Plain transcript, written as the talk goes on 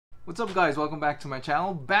What's up guys, welcome back to my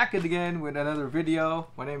channel, back again with another video.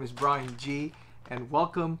 My name is Brian G and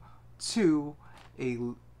welcome to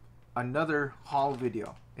another haul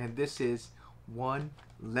video, and this is one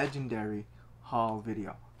legendary haul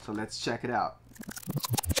video, so let's check it out.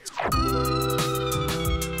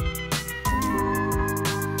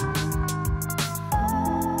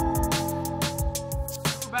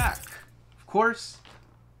 Back, of course,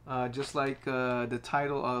 just like the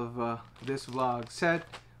title of this vlog said,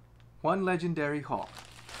 one legendary haul.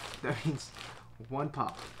 That means one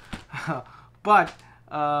pop. but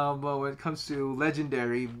when it comes to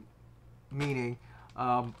legendary meaning,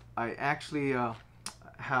 I actually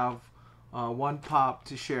have one pop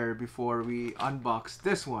to share before we unbox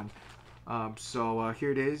this one. So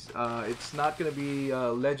here it is. It's not gonna be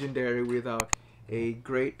legendary without a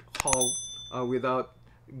great haul, without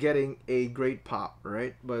getting a great pop,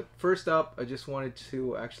 right? But first up, I just wanted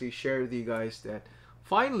to actually share with you guys that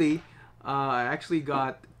finally I actually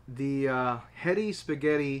got the Heady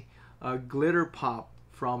Spaghetti glitter pop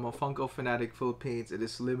from Funko Fanatic Philippines. It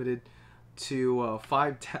is limited to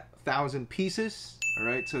 5,000 pieces.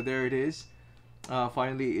 Alright, so there it is.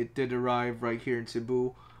 Finally it did arrive right here in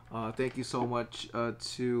Cebu. Thank you so much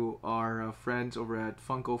to our friends over at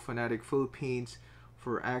Funko Fanatic Philippines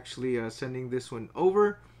for actually sending this one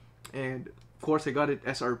over. And of course I got it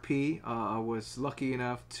SRP. I was lucky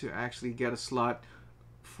enough to actually get a slot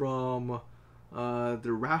from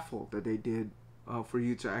the raffle that they did for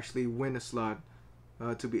you to actually win a slot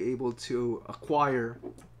to be able to acquire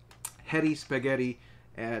Heady Spaghetti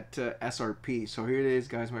at SRP. So here it is,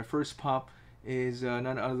 guys. My first pop is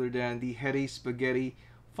none other than the Heady Spaghetti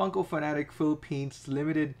Funko Fanatic Philippines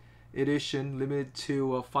limited edition, limited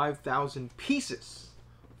to 5,000 pieces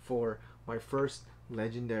for my first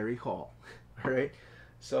legendary haul. Alright,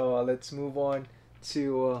 so let's move on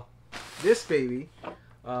to this baby.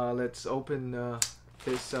 Let's open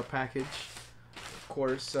this package. Of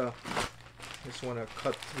course, just want to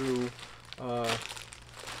cut through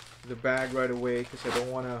the bag right away because I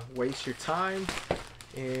don't want to waste your time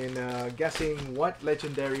in guessing what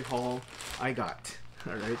legendary haul I got.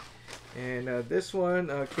 Alright, and this one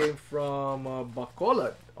came from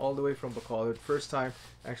Bacolod, all the way from Bacolod. First time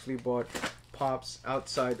actually bought pops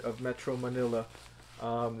outside of Metro Manila.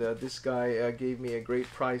 This guy gave me a great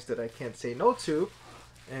price that I can't say no to.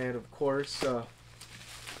 And of course,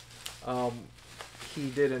 he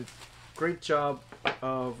did a great job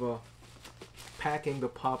of packing the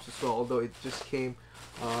pops as well, although it just came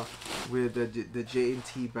with the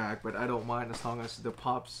J&T bag, but I don't mind as long as the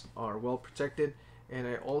pops are well protected. And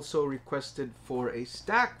I also requested for a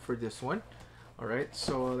stack for this one. Alright,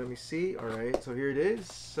 so let me see. Alright, so here it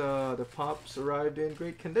is. The pops arrived in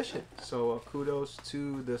great condition, so kudos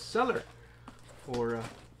to the seller for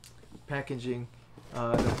packaging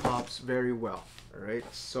the pops very well. Alright,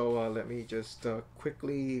 so let me just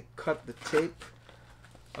quickly cut the tape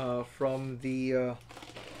from the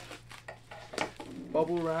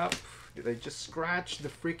bubble wrap. Did I just scratch the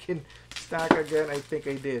freaking stack again? I think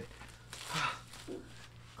I did.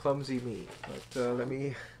 Clumsy me. But let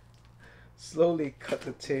me slowly cut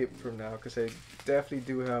the tape from now, because I definitely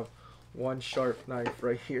do have one sharp knife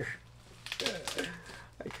right here.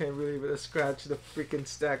 I can't believe it. I scratched the freaking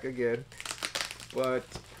stack again. But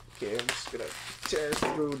okay, I'm just gonna tear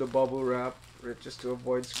through the bubble wrap just to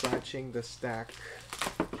avoid scratching the stack.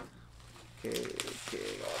 Okay,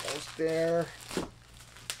 almost there.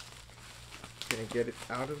 Can I get it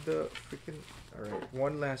out of the freaking... Alright,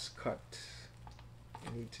 one last cut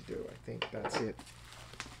I need to do. I think that's it.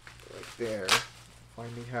 Right there.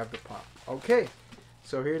 Finally have the pop. Okay,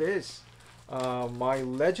 so here it is. My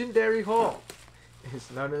legendary haul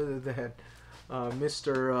is none other than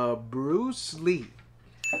Mr. Bruce Lee.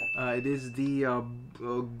 It is the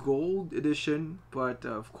gold edition, but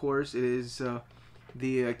of course it is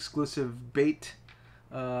the exclusive bait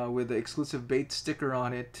with the exclusive bait sticker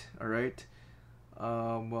on it. Alright,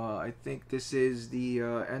 I think this is the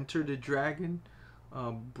Enter the Dragon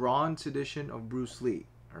bronze edition of Bruce Lee.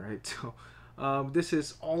 Alright, so this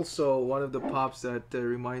is also one of the pops that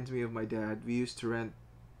reminds me of my dad. We used to rent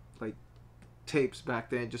like tapes back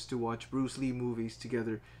then just to watch Bruce Lee movies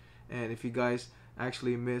together. And if you guys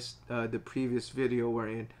actually missed the previous video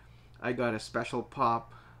wherein I got a special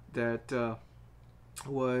pop that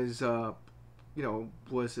was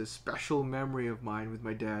was a special memory of mine with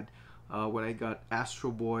my dad when I got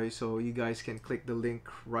Astro Boy, so you guys can click the link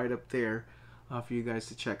right up there for you guys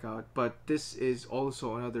to check out. But this is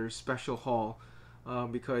also another special haul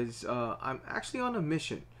because I'm actually on a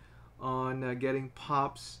mission on getting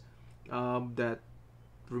pops that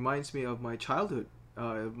reminds me of my childhood. It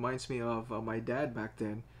reminds me of my dad back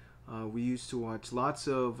then. We used to watch lots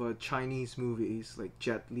of Chinese movies like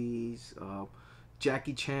Jet Li's,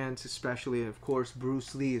 Jackie Chan's especially, and of course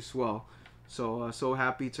Bruce Lee as well. So so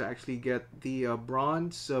happy to actually get the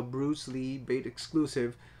bronze Bruce Lee bait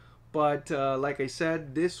exclusive. But like I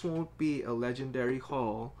said, this won't be a legendary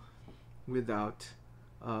haul without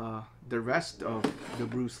the rest of the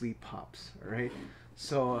Bruce Lee pops. All right.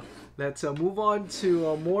 So let's move on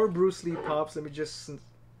to more Bruce Lee pops. Let me just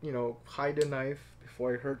hide the knife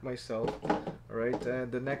before I hurt myself. All right.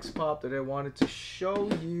 The next pop that I wanted to show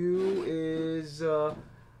you is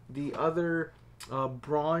the other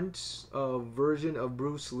bronze version of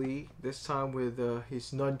Bruce Lee. This time with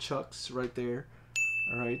his nunchucks right there.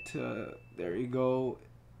 All right. There you go.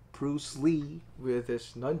 Bruce Lee with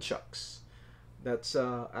his nunchucks. That's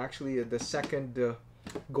actually the second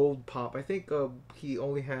gold pop. I think he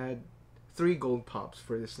only had 3 gold pops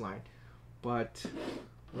for this line. But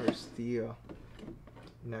where's the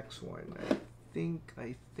next one?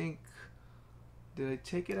 I think did I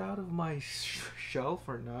take it out of my shelf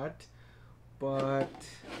or not? But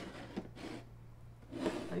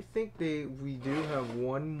I think we do have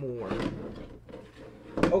one more.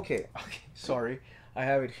 Okay, sorry. I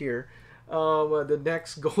have it here. The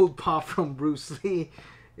next gold pop from Bruce Lee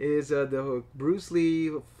is the Bruce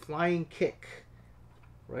Lee flying kick,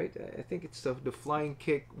 right? I think it's the flying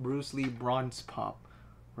kick Bruce Lee bronze pop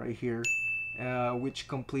right here, which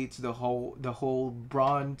completes the whole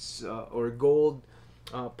bronze or gold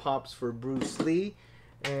pops for Bruce Lee.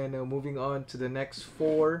 And moving on to the next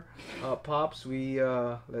 4 pops, we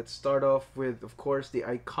let's start off with, of course, the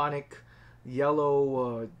iconic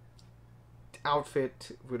yellow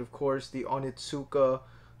outfit with, of course, the Onitsuka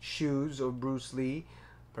shoes of Bruce Lee.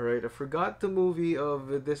 All right, I forgot the movie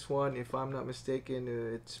of this one. If I'm not mistaken,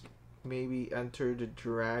 it's maybe Enter the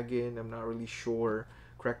Dragon. I'm not really sure.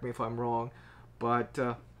 Correct me if I'm wrong. But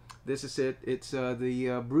this is it. It's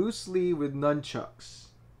the Bruce Lee with nunchucks.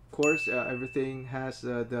 Of course, everything has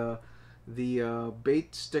the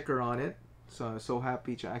bait sticker on it. So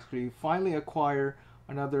happy to actually finally acquire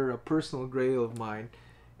another personal grail of mine.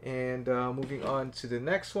 And moving on to the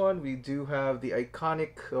next one, we do have the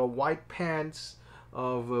iconic white pants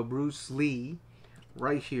of Bruce Lee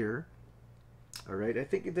right here. All right, I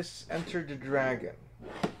think this Enter the Dragon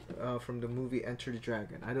from the movie Enter the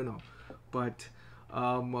Dragon. I don't know, but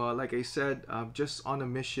like I said, I'm just on a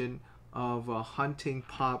mission of hunting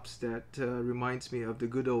pops that reminds me of the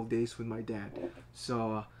good old days with my dad.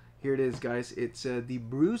 So here it is, guys. It's the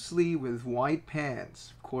Bruce Lee with white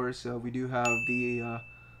pants. Of course, we do have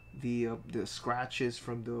the scratches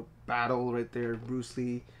from the battle right there, Bruce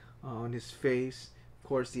Lee on his face. Of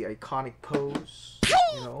course, the iconic pose,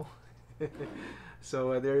 you know.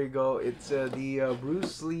 So there you go. It's the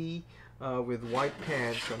Bruce Lee with white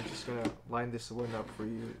pants. So I'm just gonna line this one up for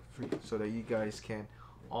you so that you guys can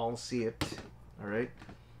all see it. All right.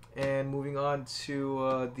 And moving on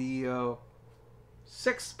to the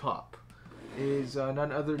 6th pop is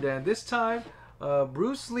none other than this time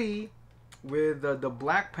Bruce Lee with the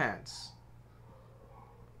black pants.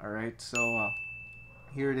 All right, so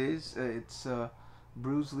here it is. It's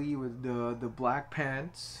Bruce Lee with the black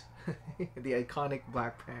pants, the iconic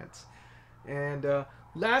black pants. And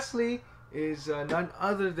lastly is none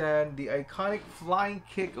other than the iconic flying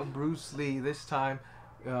kick of Bruce Lee. This time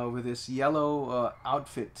with this yellow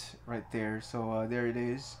outfit right there. So there it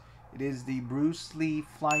is. It is the Bruce Lee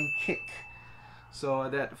flying kick. So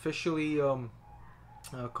that officially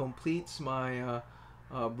completes my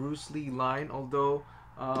Bruce Lee line, although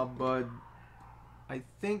but I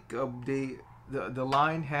think the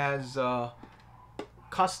line has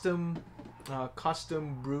custom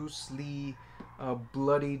Bruce Lee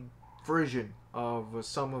bloodied version of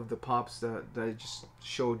some of the pops that I just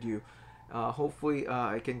showed you. Hopefully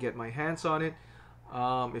I can get my hands on it.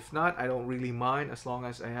 If not, I don't really mind as long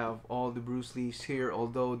as I have all the Bruce Lees here,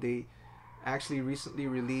 although they actually recently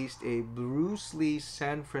released a Bruce Lee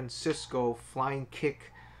San Francisco flying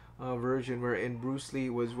kick version wherein Bruce Lee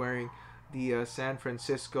was wearing the San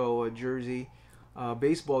Francisco jersey,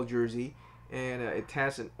 baseball jersey, and it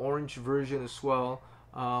has an orange version as well.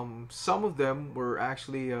 Some of them were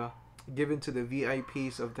actually given to the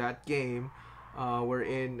VIPs of that game,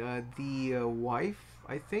 wherein the wife,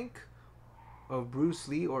 I think, of Bruce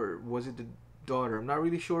Lee, or was it the daughter? I'm not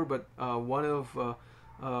really sure, but one of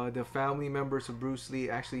the family members of Bruce Lee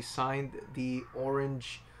actually signed the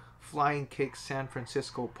orange flying kick San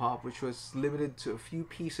Francisco pop, which was limited to a few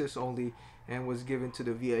pieces only and was given to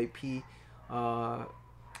the VIP,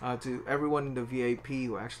 to everyone in the VIP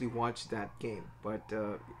who actually watched that game. But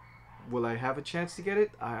will I have a chance to get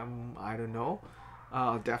it? I don't know.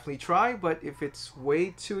 I'll definitely try, but if it's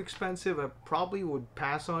way too expensive, I probably would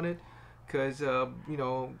pass on it because you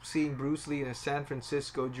know, seeing Bruce Lee in a San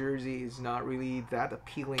Francisco jersey is not really that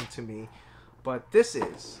appealing to me. But this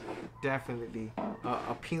is definitely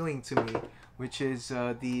appealing to me, which is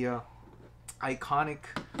the iconic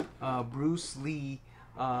Bruce Lee,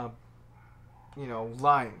 you know,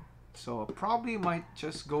 line. So I probably might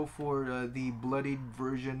just go for the bloodied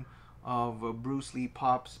version of Bruce Lee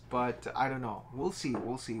pops, but I don't know. We'll see.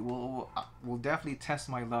 We'll see. We'll definitely test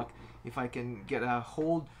my luck if I can get a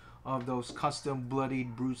hold of those custom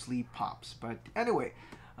bloodied Bruce Lee pops. But anyway,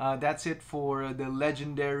 that's it for the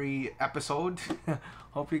legendary episode.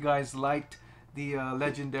 Hope you guys liked the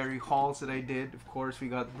legendary hauls that I did. Of course, we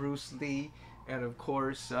got Bruce Lee, and of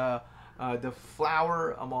course, the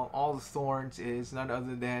flower among all the thorns is none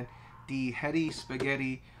other than the Heady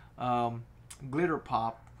Spaghetti glitter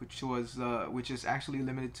pop, which is actually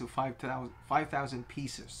limited to 5,000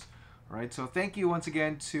 pieces. All right, so thank you once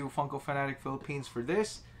again to Funko Fanatic Philippines for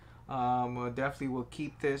this. Definitely will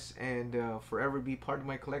keep this and forever be part of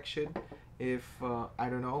my collection. If I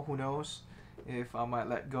don't know, who knows if I might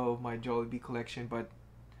let go of my Jollibee collection, but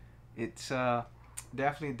it's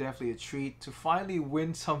definitely a treat to finally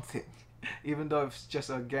win something, even though it's just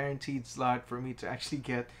a guaranteed slot for me to actually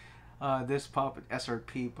get this pop at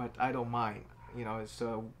SRP. But I don't mind. You know, it's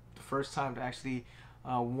the first time to actually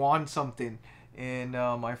won something in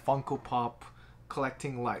my Funko Pop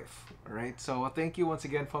collecting life. Alright, so thank you once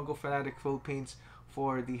again, Funko Fanatic Philippines,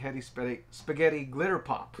 for the Heady Spaghetti glitter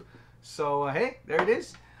pop. So hey, there it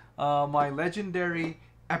is, my legendary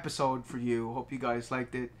episode for you. Hope you guys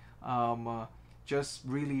liked it. Just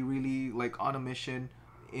really like on a mission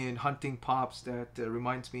in hunting pops that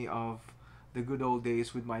reminds me of the good old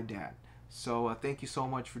days with my dad. So thank you so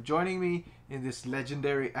much for joining me in this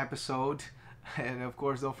legendary episode. And of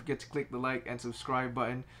course, don't forget to click the like and subscribe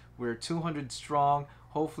button. We're 200 strong.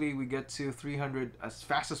 Hopefully we get to 300 as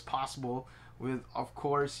fast as possible with, of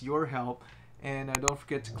course, your help. And don't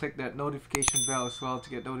forget to click that notification bell as well to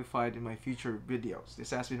get notified in my future videos.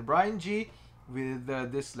 This has been Brian G with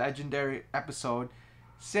this legendary episode,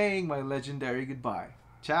 saying my legendary goodbye.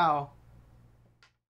 Ciao!